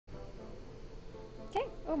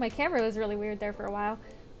my camera was really weird there for a while.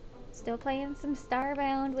 Still playing some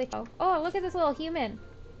Starbound with... Oh, look at this little human.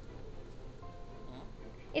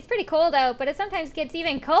 It's pretty cold out, but it sometimes gets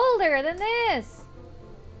even colder than this.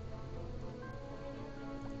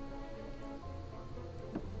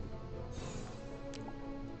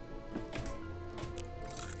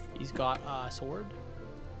 He's got a sword.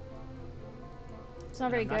 It's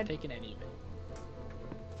not very good. I'm not taking any of it.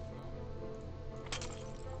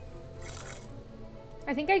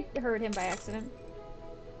 I think I heard him by accident.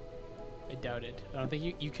 I doubt it. I don't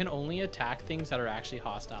think you can only attack things that are actually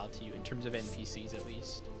hostile to you, in terms of NPCs at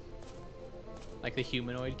least. Like the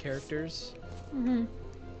humanoid characters. Mm-hmm.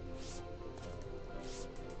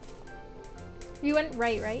 You went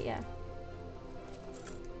right? Yeah.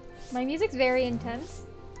 My music's very intense.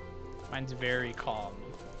 Mine's very calm.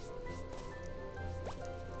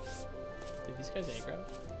 Did these guys aggro?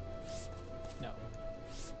 No.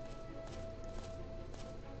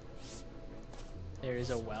 There is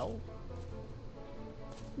a well.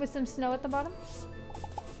 With some snow at the bottom?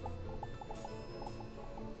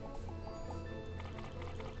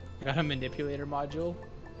 I got a manipulator module.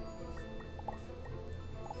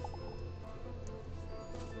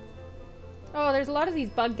 Oh, there's a lot of these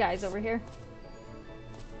bug guys over here.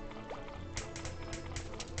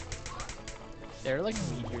 They're like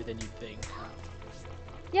meatier than you'd think.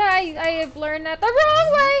 Yeah, I have learned that the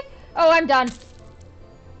wrong way! Oh, I'm done.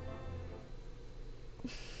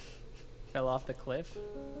 Fell off the cliff.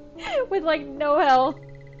 With like no health.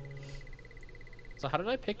 So how did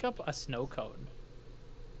I pick up a snow cone?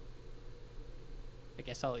 I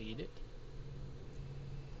guess I'll eat it.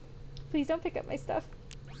 Please don't pick up my stuff.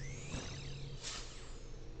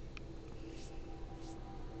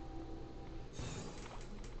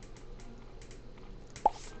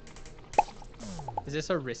 Is this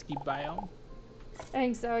a risky biome? I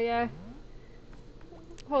think so, yeah.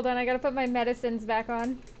 Hold on, I gotta put my medicines back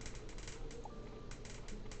on.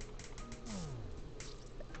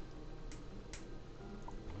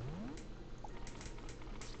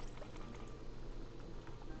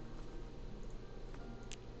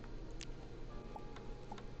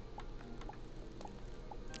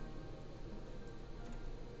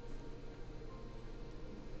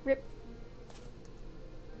 Rip.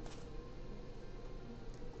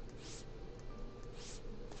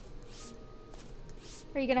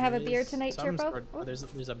 Are you gonna have a beer tonight, Chirpo? Oh, there's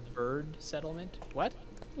a bird settlement. What?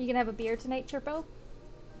 You gonna have a beer tonight, Chirpo?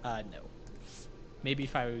 No. Maybe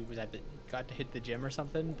if I was got to hit the gym or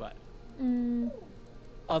something, but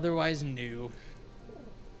otherwise no.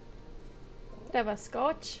 Could have a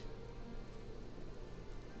scotch.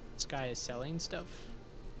 This guy is selling stuff.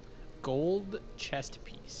 Gold chest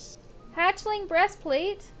piece. Hatchling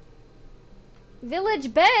breastplate.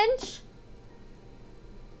 Village bench.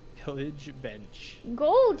 Village bench.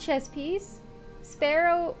 Gold chest piece.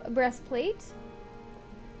 Sparrow breastplate.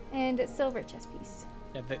 And silver chest piece.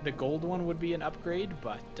 Yeah, the gold one would be an upgrade,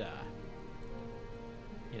 but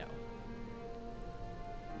you know.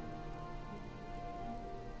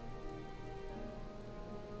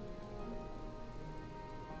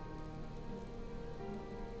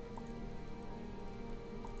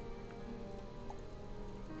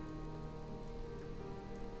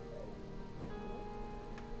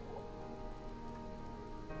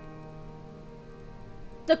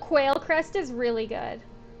 The quail crest is really good.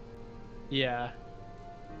 Yeah.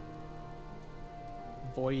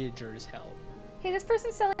 Voyager's help. Hey, this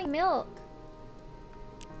person's selling milk.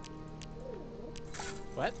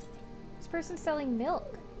 What? This person's selling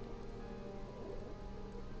milk.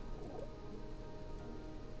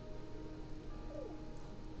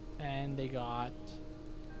 And they got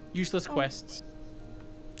useless quests.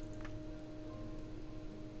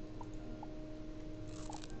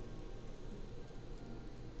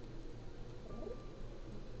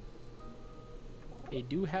 They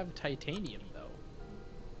do have titanium, though.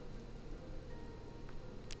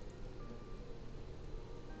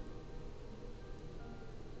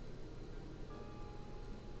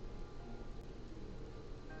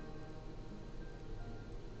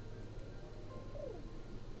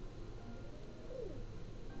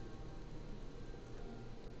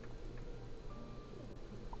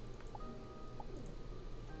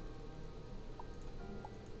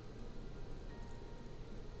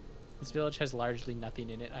 This village has largely nothing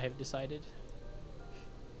in it, I have decided.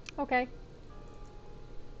 Okay.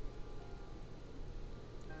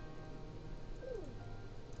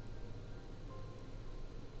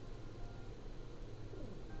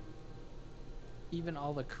 Even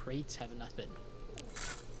all the crates have nothing.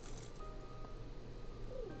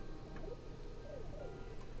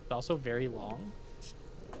 It's also very long.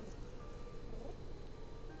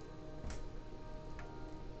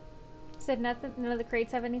 Said nothing. None of the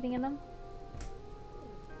crates have anything in them.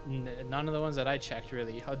 None of the ones that I checked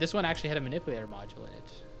really. Oh, this one actually had a manipulator module in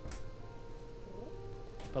it.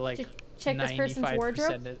 But like Check this person's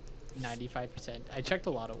wardrobe. 95%. I checked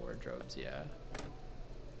a lot of wardrobes, yeah.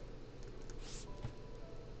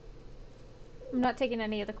 I'm not taking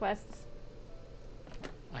any of the quests.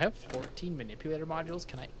 I have 14 manipulator modules.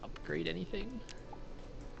 Can I upgrade anything?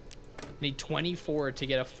 I need 24 to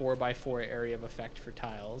get a 4x4 area of effect for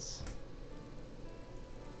tiles.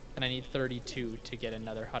 And I need 32 to get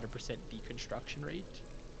another 100% deconstruction rate.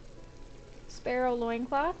 Sparrow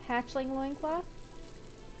loincloth, hatchling loincloth.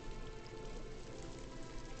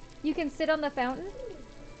 You can sit on the fountain?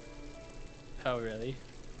 Oh, really?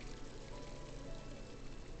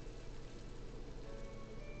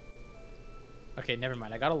 Okay, never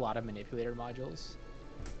mind. I got a lot of manipulator modules.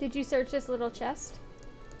 Did you search this little chest?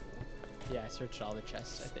 Yeah, I searched all the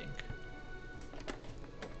chests, I think.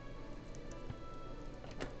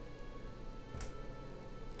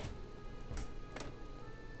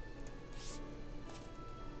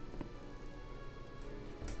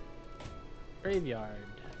 Graveyard.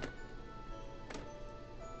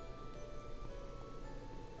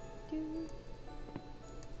 Do,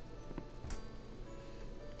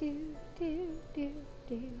 do, do, do,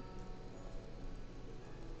 do.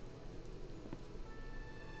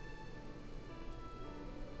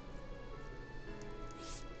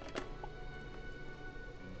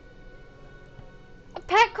 A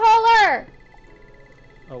pet collar!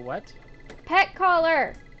 Oh, what? Pet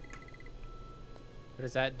collar! What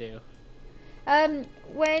does that do?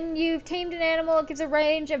 When you've tamed an animal, it gives a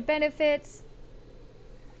range of benefits.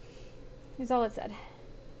 That's all it said.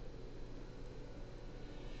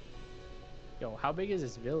 Yo, how big is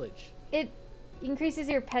this village? It increases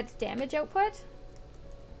your pet's damage output.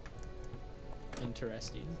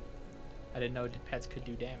 Interesting. I didn't know pets could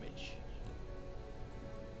do damage.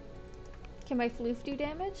 Can my floof do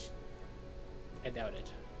damage? I doubt it.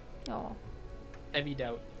 Oh. Heavy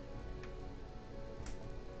doubt.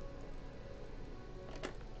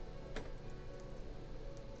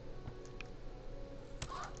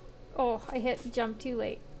 Oh, I hit jump too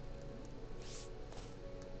late.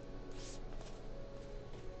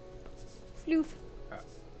 Floof.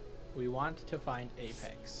 We want to find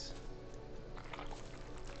Apex.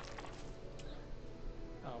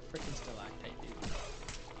 Oh, freaking stalactite, dude.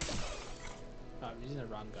 Oh, I'm using the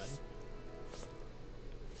wrong gun.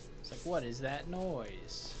 It's like, what is that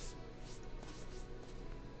noise?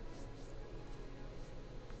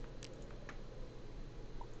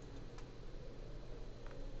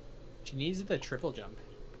 She needs the triple jump.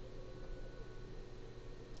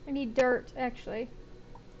 I need dirt, actually.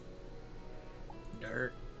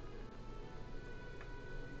 Dirt.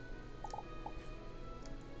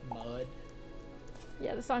 Mud.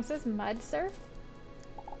 Yeah, the song says mud surf.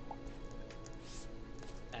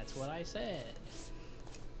 That's what I said.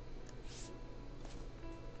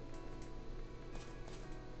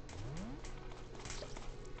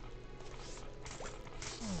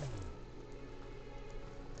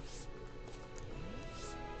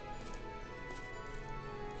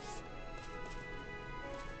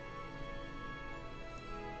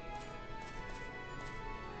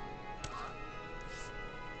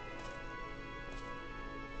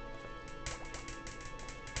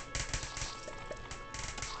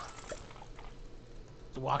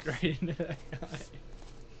 Walked right into that guy.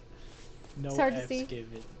 No It's hard to F's see.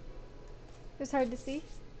 given. It's hard to see.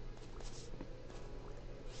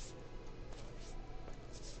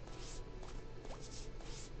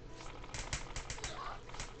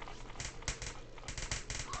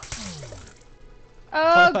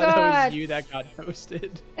 I Oh thought it was god! you that got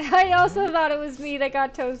toasted. I also thought it was me that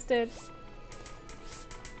got toasted.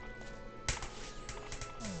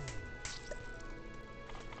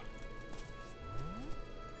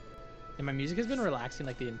 And my music has been relaxing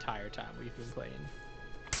like the entire time we've been playing.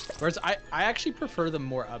 Whereas I actually prefer the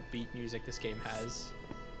more upbeat music this game has.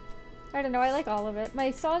 I don't know, I like all of it.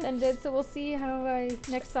 My song ended, so we'll see how my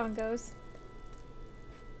next song goes.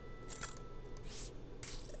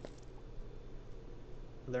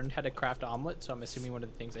 Learned how to craft omelet, so I'm assuming one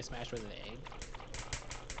of the things I smashed was an egg.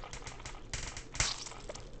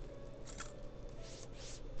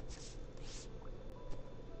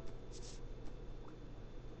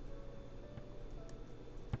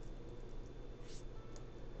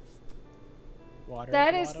 Water That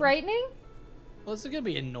at the is bottom. frightening? Well, this is gonna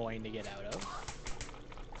be annoying to get out of.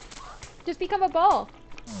 Just become a ball.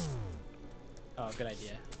 Oh, good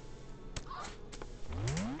idea.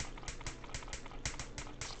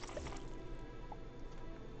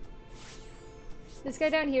 This guy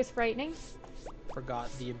down here is frightening. forgot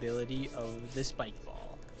the ability of the spike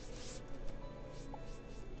ball.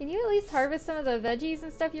 Can you at least harvest some of the veggies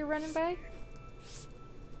and stuff you're running by?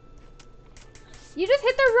 You just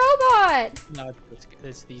hit the robot! No,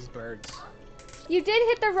 it's these birds. You did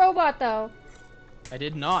hit the robot, though. I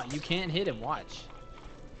did not. You can't hit him. Watch.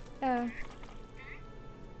 Oh.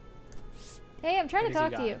 Hey, I'm trying to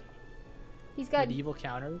talk to you. He's got medieval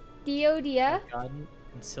counter, Diodia, gun,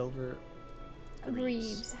 and silver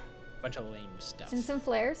greaves. Bunch of lame stuff. And some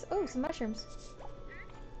flares. Oh, some mushrooms.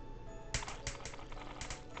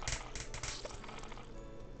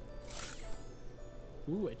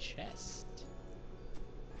 Ooh, a chest.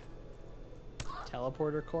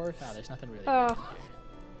 Teleporter core? Oh, there's nothing really good in here.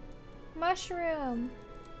 Mushroom.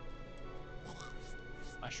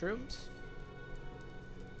 Mushrooms?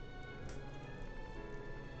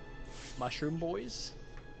 Mushroom boys?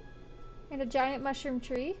 And a giant mushroom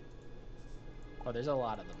tree. Oh, there's a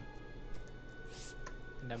lot of them.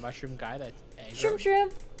 And a mushroom guy that's aggro.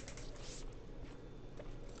 Shroom.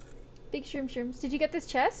 Big shrooms. Did you get this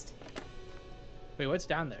chest? Wait, what's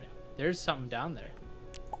down there? There's something down there.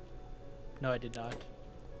 No, I did not.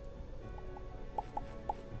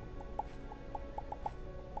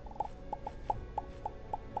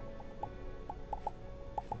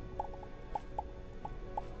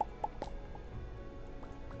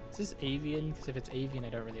 Is this avian? Because if it's avian, I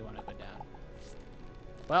don't really want to go down.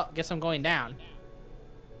 Well, guess I'm going down.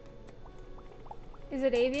 Is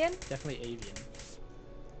it avian? Definitely avian.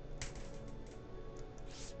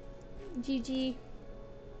 GG.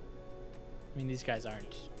 I mean, these guys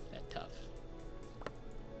aren't that tough.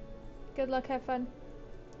 Good luck, have fun.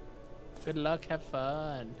 Good luck, have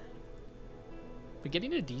fun. We're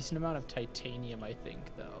getting a decent amount of titanium, I think,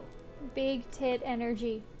 though. Big tit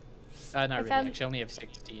energy. Not really. Actually, I only have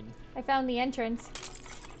 16. I found the entrance.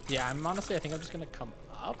 Yeah, I think I'm just gonna come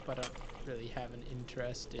up. I don't really have an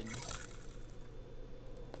interest in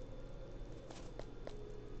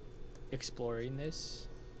exploring this.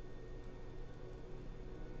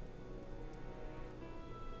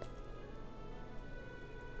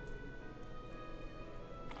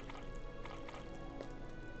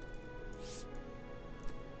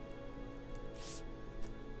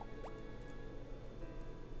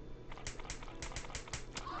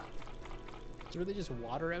 Is there really just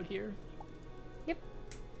water out here? Yep.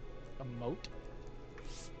 A moat?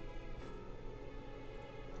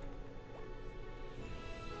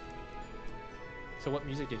 So what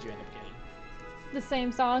music did you end up getting? The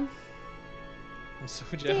same song. I'm so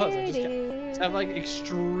jealous. I just have like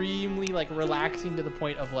extremely like relaxing to the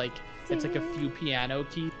point of like it's like a few piano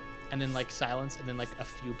keys and then like silence and then like a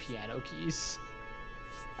few piano keys.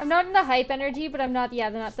 I'm not in the hype energy, but I'm not, they're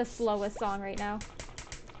not the slowest song right now.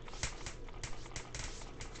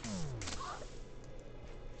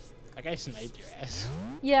 That guy sniped your ass.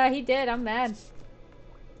 Yeah, he did. I'm mad.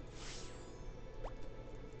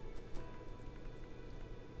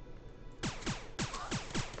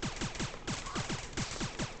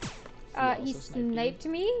 He sniped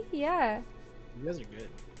me? Yeah. You guys are good.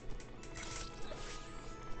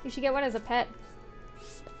 You should get one as a pet.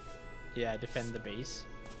 Yeah, defend the base.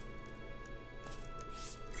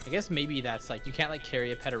 I guess maybe that's like, you can't like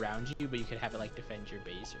carry a pet around you, but you could have it like defend your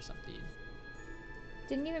base or something.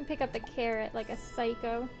 Didn't even pick up the carrot like a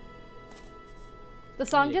psycho. The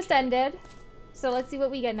song just ended, so let's see what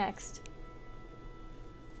we get next.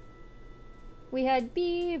 We had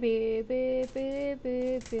beep beep beep beep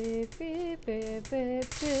beep beep beep beep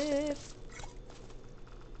beep beep.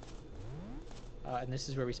 And this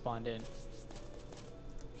is where we spawned in.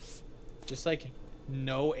 Just like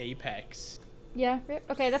no apex. Yeah.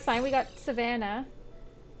 Okay, that's fine. We got Savannah.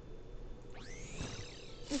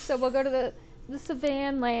 So we'll go to the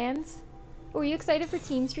Savannah lands. Are you excited for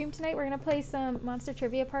Team Stream tonight? We're gonna play some Monster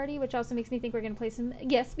Trivia Party, which also makes me think we're gonna play some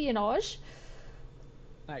espionage.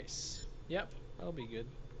 Nice. Yep, that'll be good.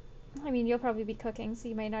 I mean, you'll probably be cooking, so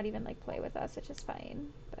you might not even like play with us, which is fine.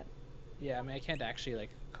 But yeah, I mean, I can't actually like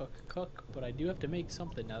cook, but I do have to make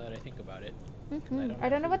something now that I think about it. I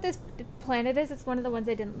don't know what this planet is. It's one of the ones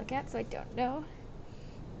I didn't look at, so I don't know.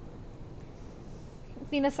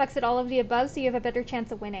 Athena sucks at all of the above, so you have a better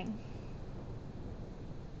chance of winning.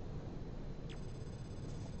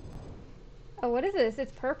 Oh, what is this?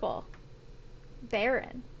 It's purple.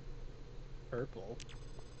 Barren. Purple?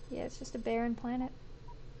 Yeah, it's just a barren planet.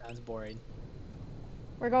 Sounds boring.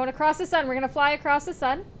 We're going across the sun. We're going to fly across the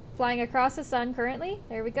sun. Flying across the sun currently.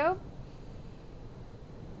 There we go.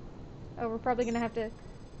 Oh, we're probably going to have to...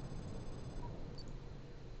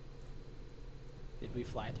 Did we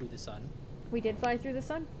fly through the sun? We did fly through the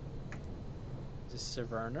sun. Is this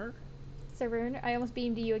Savannah? Savannah. I almost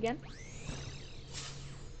beamed to you again.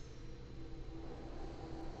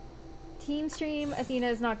 Team stream, Athena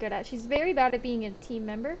is not good at. She's very bad at being a team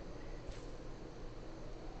member.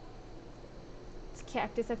 It's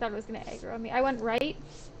cactus. I thought it was gonna aggro on me. I went right.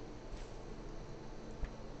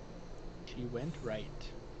 She went right.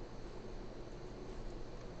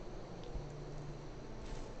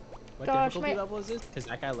 What Gosh, difficulty level is this? Because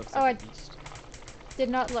that guy looks Oh, like a beast. Did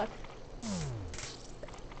not look.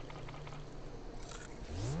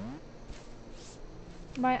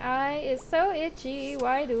 My eye is so itchy.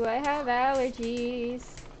 Why do I have allergies?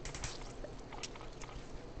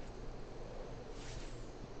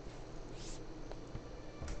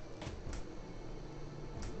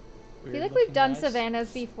 I feel like we've done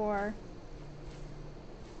Savannahs before.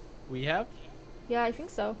 We have? Yeah, I think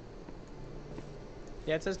so.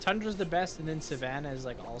 Yeah, it says Tundra's the best, and then Savannah is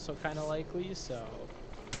like also kind of likely, so...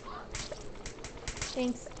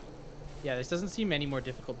 Thanks. Yeah, this doesn't seem any more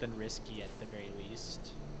difficult than Risky at the very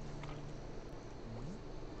least.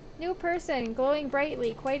 New person, glowing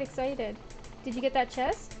brightly, quite excited. Did you get that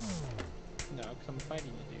chest? No, because I'm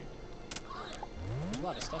fighting the dude. There's a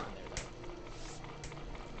lot of stuff in there,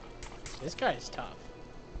 though. This guy is tough.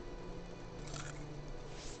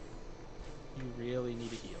 You really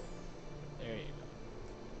need a heal. There you go.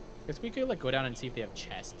 Guess we could like go down and see if they have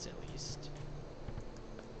chests at least.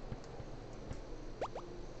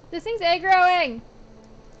 This thing's aggroing!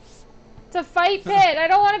 It's a fight pit! I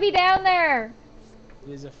don't want to be down there!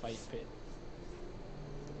 It is a fight pit.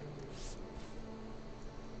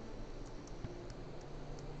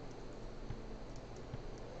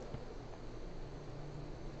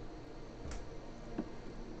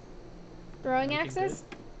 Throwing axes?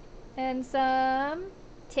 And some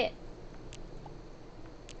tit.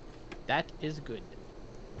 That is good.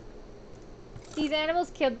 These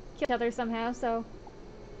animals kill each other somehow, so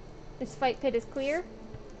this fight pit is clear.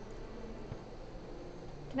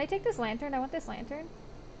 Can I take this lantern? I want this lantern.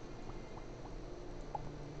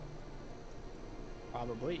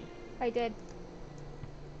 Probably. I did.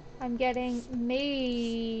 I'm getting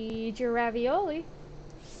major ravioli.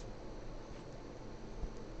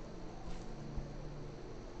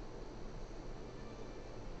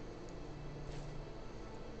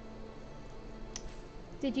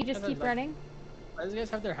 Did you just keep running? Why do these guys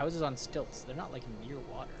have their houses on stilts? They're not like near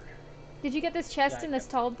water. Did you get this chest in this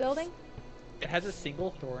tall building? It has a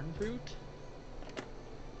single thorn fruit.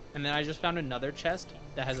 And then I just found another chest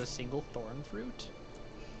that has a single thorn fruit.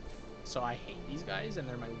 So I hate these guys and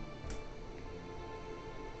they're my...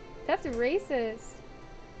 That's racist.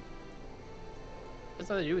 What's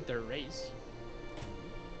that to do with their race?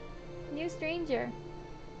 New stranger.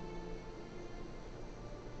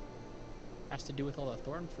 Has to do with all the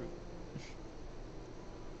thorn fruit.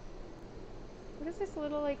 What is this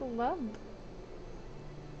little like lump?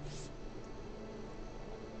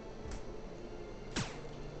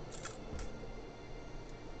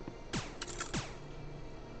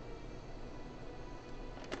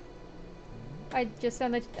 I just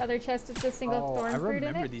found the other chest with the single thorn fruit in it. I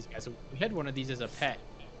remember these guys. We had one of these as a pet.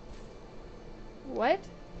 What?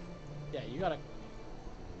 Yeah, you gotta...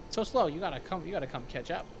 So slow, you gotta come catch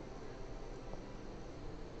up.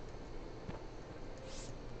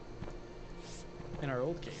 In our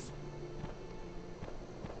old cave.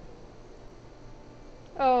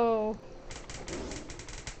 Oh.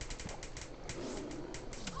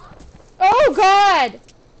 Oh God!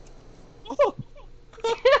 Oh!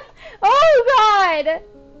 Oh God!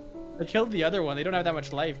 I killed the other one. They don't have that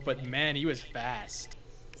much life, but man, he was fast.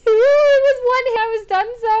 It was one hit. I was done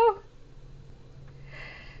so.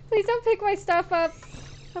 Please don't pick my stuff up.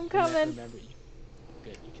 I'm coming. Remember,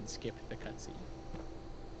 good. You can skip the cutscene.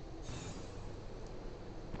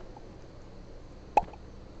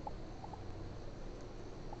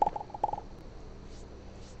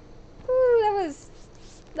 Ooh,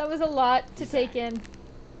 that was a lot to take in.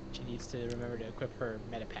 She needs to remember to equip her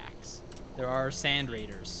meta packs. There are sand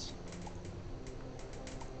raiders.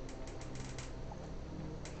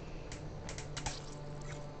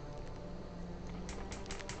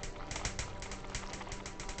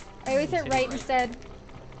 I always hit right instead.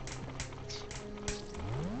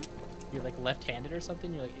 You're like left-handed or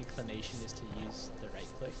something? Your like inclination is to use the right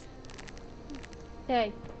click.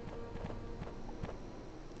 Hey.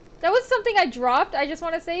 That was something I dropped, I just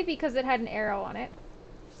want to say, because it had an arrow on it.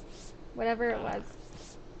 Whatever it was.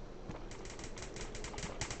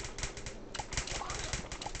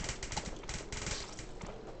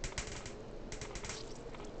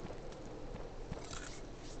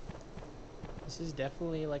 This is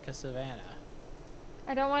definitely like a Savannah.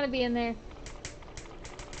 I don't want to be in there.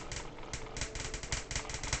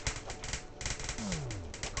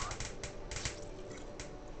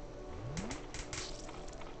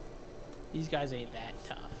 These guys ain't that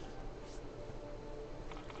tough.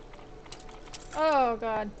 Oh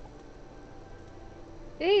god.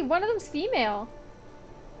 Hey, one of them's female.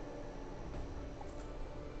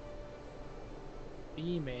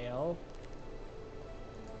 Female.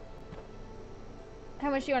 How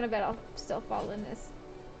much do you want to bet I'll still fall in this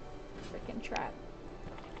freaking trap?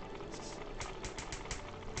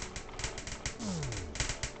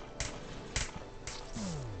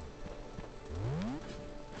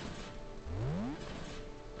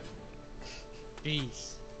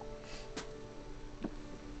 Jeez.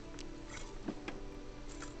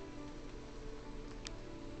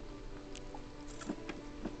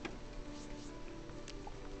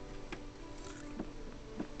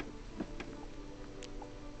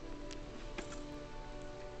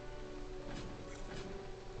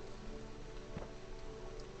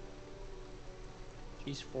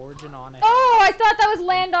 She's forging on ahead. Oh, I thought that was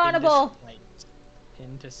land onable.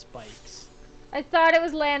 Into spikes. I thought it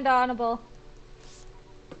was land onable.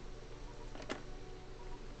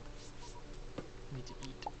 Need to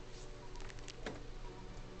eat.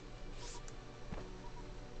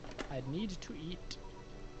 I need to eat.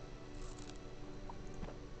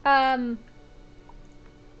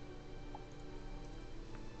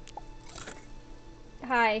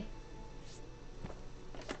 Hi.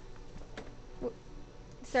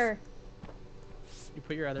 Sir. You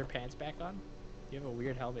put your other pants back on? You have a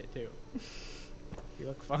weird helmet too. You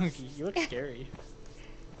look funky. You look scary.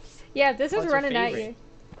 Yeah, this was What's your running at favorite?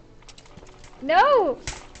 you. No!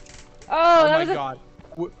 Oh, Oh that my was a... god.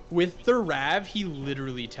 With the Rav, he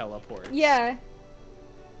literally teleports. Yeah.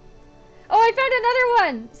 Oh, I found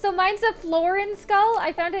another one! So mine's a Florin skull.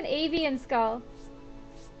 I found an avian skull.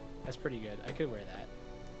 That's pretty good. I could wear that.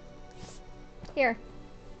 Here.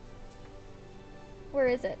 Where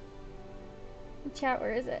is it? Chat,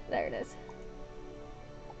 where is it? There it is.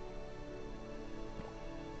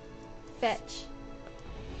 Fetch.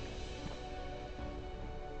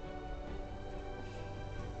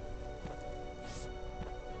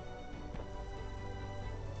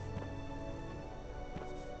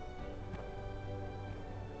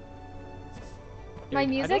 My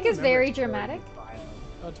Dude, I music don't is remember very exploring dramatic. the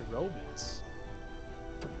biome. Oh, it's robots.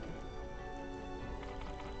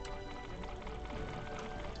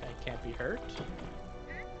 I can't be hurt.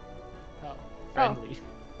 Oh, friendly.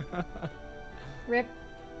 Rip.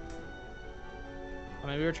 I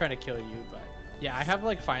mean, we were trying to kill you, but yeah, I have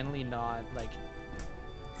like finally not like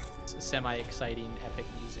semi-exciting epic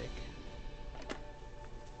music.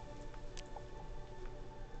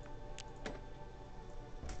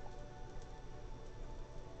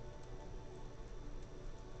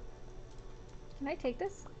 Can I take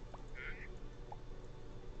this?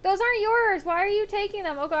 Those aren't yours! Why are you taking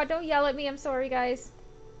them? Oh god, don't yell at me. I'm sorry, guys.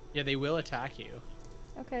 Yeah, they will attack you.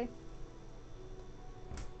 Okay.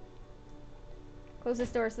 Close this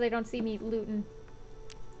door so they don't see me looting.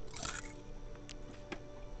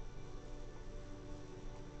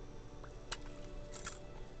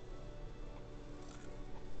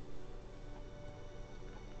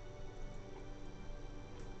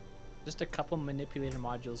 Just a couple manipulator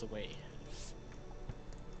modules away.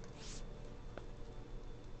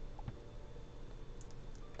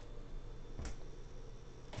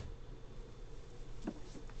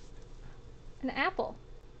 An apple.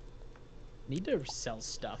 Need to sell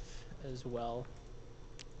stuff as well.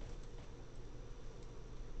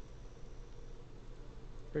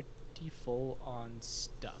 Pretty full on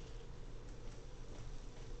stuff.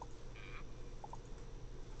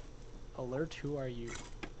 Alert, who are you?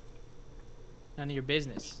 None of your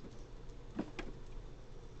business.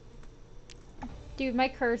 Dude, my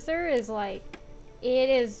cursor is like... It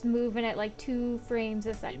is moving at like 2 frames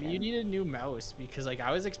a second. Maybe you need a new mouse because like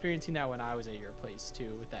I was experiencing that when I was at your place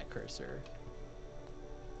too with that cursor.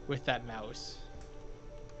 With that mouse.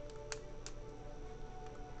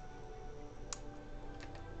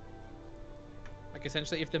 Like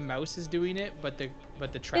essentially if the mouse is doing it but the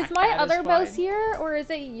trackpad Is my other fine, mouse here or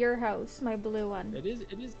is it your house, my blue one? It is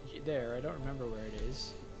there. I don't remember where it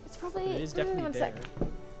is. It's probably... But it is definitely one there. sec.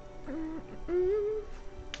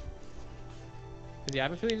 Yeah, I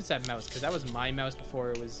have a feeling it's that mouse because that was my mouse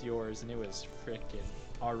before it was yours and it was freaking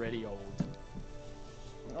already old.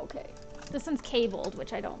 Okay. This one's cabled,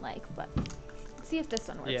 which I don't like, but let's see if this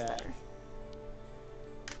one works better.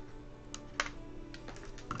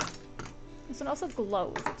 This one also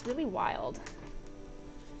glows. It's really wild.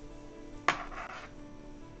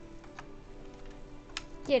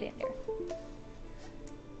 Get in there.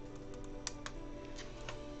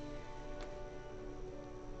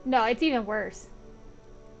 No, it's even worse.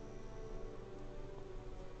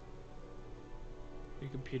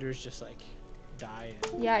 Your computer's just like dying.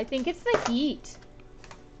 Yeah, I think it's the heat.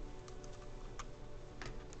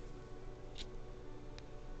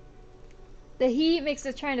 The heat mixed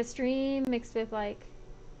with trying to stream, mixed with like,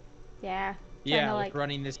 yeah. Yeah, to, like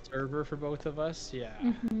running this server for both of us. Yeah.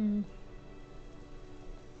 Mm-hmm.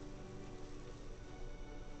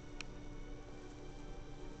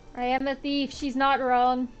 I am a thief. She's not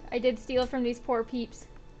wrong. I did steal from these poor peeps.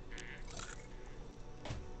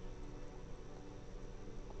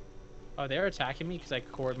 Oh, they're attacking me because I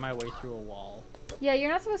cored my way through a wall. Yeah,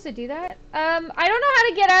 you're not supposed to do that. I don't know how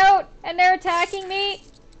to get out, and they're attacking me.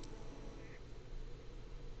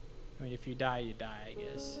 I mean, if you die, you die, I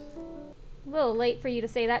guess. A little late for you to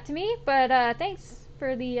say that to me, but thanks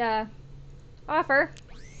for the offer.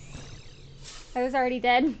 I was already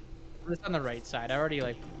dead. It's on the right side. I already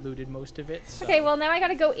like looted most of it. So. Okay, well now I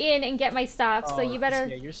gotta go in and get my stuff, so you better...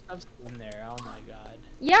 Yeah, your stuff's in there. Oh my god.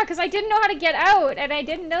 Yeah, because I didn't know how to get out, and I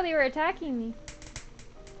didn't know they were attacking me.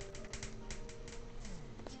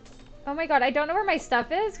 Oh my god, I don't know where my stuff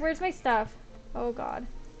is. Where's my stuff? Oh god.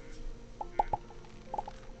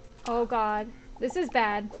 Oh god. This is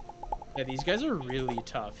bad. Yeah, these guys are really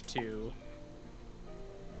tough too.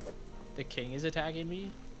 The king is attacking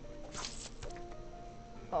me.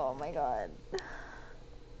 Oh my god.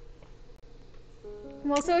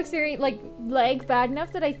 I'm also experiencing, like, lag bad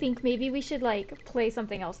enough that I think maybe we should, like, play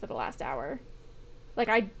something else for the last hour. Like,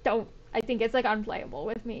 I think it's, like, unplayable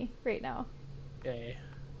with me right now. Okay.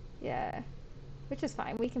 Yeah. Which is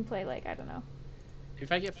fine. We can play, like, I don't know.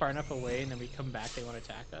 If I get far enough away and then we come back, they want to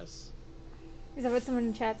attack us. Is that what someone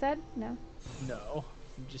in chat said? No. No.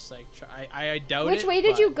 I'm just, like, I doubt it. Which way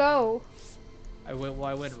did you go? I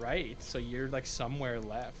went right, so you're, like, somewhere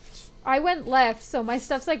left. I went left, so my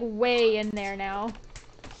stuff's, like, way in there now.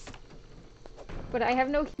 But I have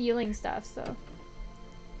no healing stuff, so...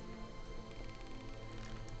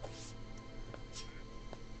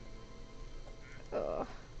 Ugh.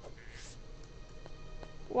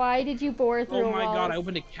 Why did you bore through a wall? Oh my god, I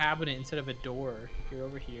opened a cabinet instead of a door. You're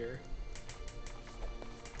over here.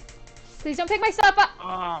 Please don't pick my stuff up!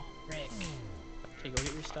 Oh, frick. Okay, go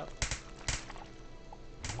get your stuff.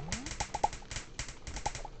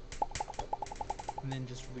 And then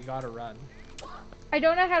just, we gotta run. I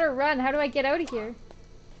don't know how to run. How do I get out of here?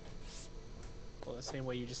 Well, the same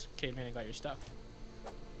way you just came in and got your stuff.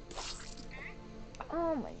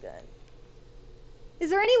 Oh my god.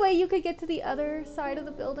 Is there any way you could get to the other side of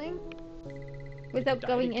the building? Without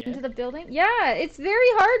going into the building? Yeah, it's very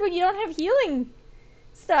hard when you don't have healing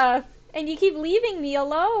stuff. And you keep leaving me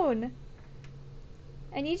alone.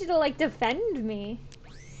 I need you to, like, defend me.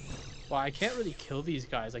 Well, I can't really kill these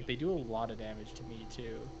guys. Like, they do a lot of damage to me,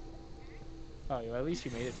 too. Oh, well, at least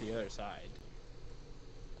you made it to the other side.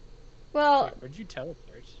 Well... Wait, where'd you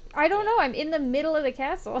teleport? I don't know. I'm in the middle of the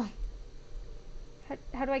castle.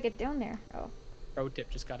 How do I get down there? Oh. Pro tip,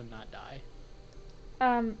 just gotta not die.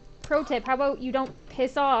 Pro tip, how about you don't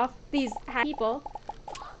piss off these people?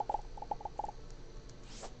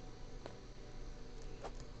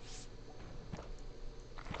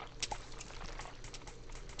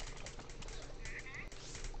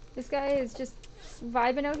 This guy is just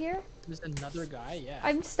vibing out here. There's another guy, yeah.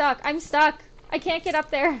 I'm stuck. I'm stuck. I can't get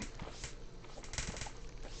up there.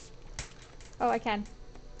 Oh, I can.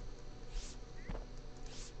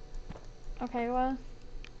 Okay, well.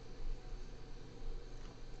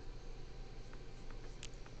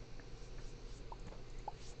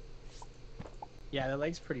 Yeah, the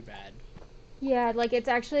leg's pretty bad. Yeah, like, it's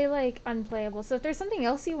actually, like, unplayable. So if there's something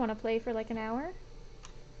else you want to play for, like, an hour?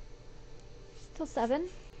 Till 7?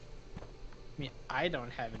 I mean, I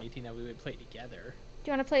don't have anything that we would play together.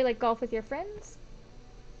 Do you want to play, like, golf with your friends?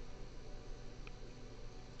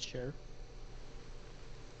 Sure.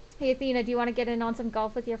 Hey, Athena, do you want to get in on some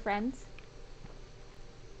golf with your friends?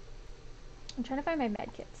 I'm trying to find my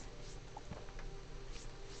med kits.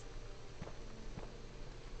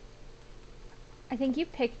 I think you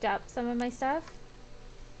picked up some of my stuff.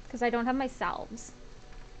 Because I don't have my salves.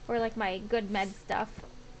 Or, like, my good med stuff.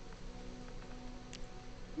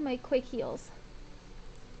 My quick heals.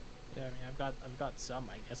 Yeah, I mean, I've got some,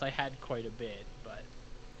 I guess. I had quite a bit, but...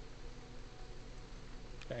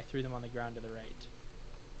 I threw them on the ground to the right.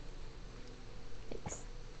 Thanks.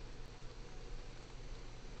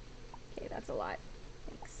 Okay, that's a lot.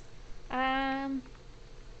 Thanks.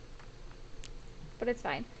 But it's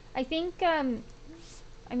fine. I think, I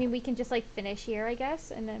mean, we can just, like, finish here, I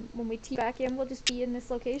guess, and then when we tee back in, we'll just be in this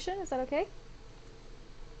location. Is that okay?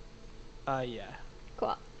 Yeah.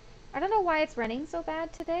 Cool. I don't know why it's running so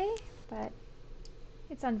bad today, but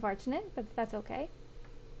it's unfortunate, but that's okay.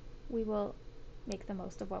 We will make the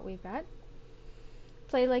most of what we've got.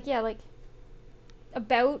 Play like, yeah, like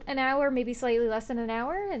about an hour, maybe slightly less than an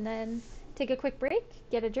hour, and then take a quick break,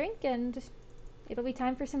 get a drink, and it'll be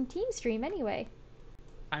time for some team stream anyway.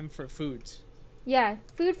 Time for food. Yeah,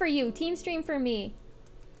 food for you, team stream for me.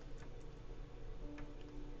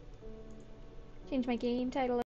 Change my game title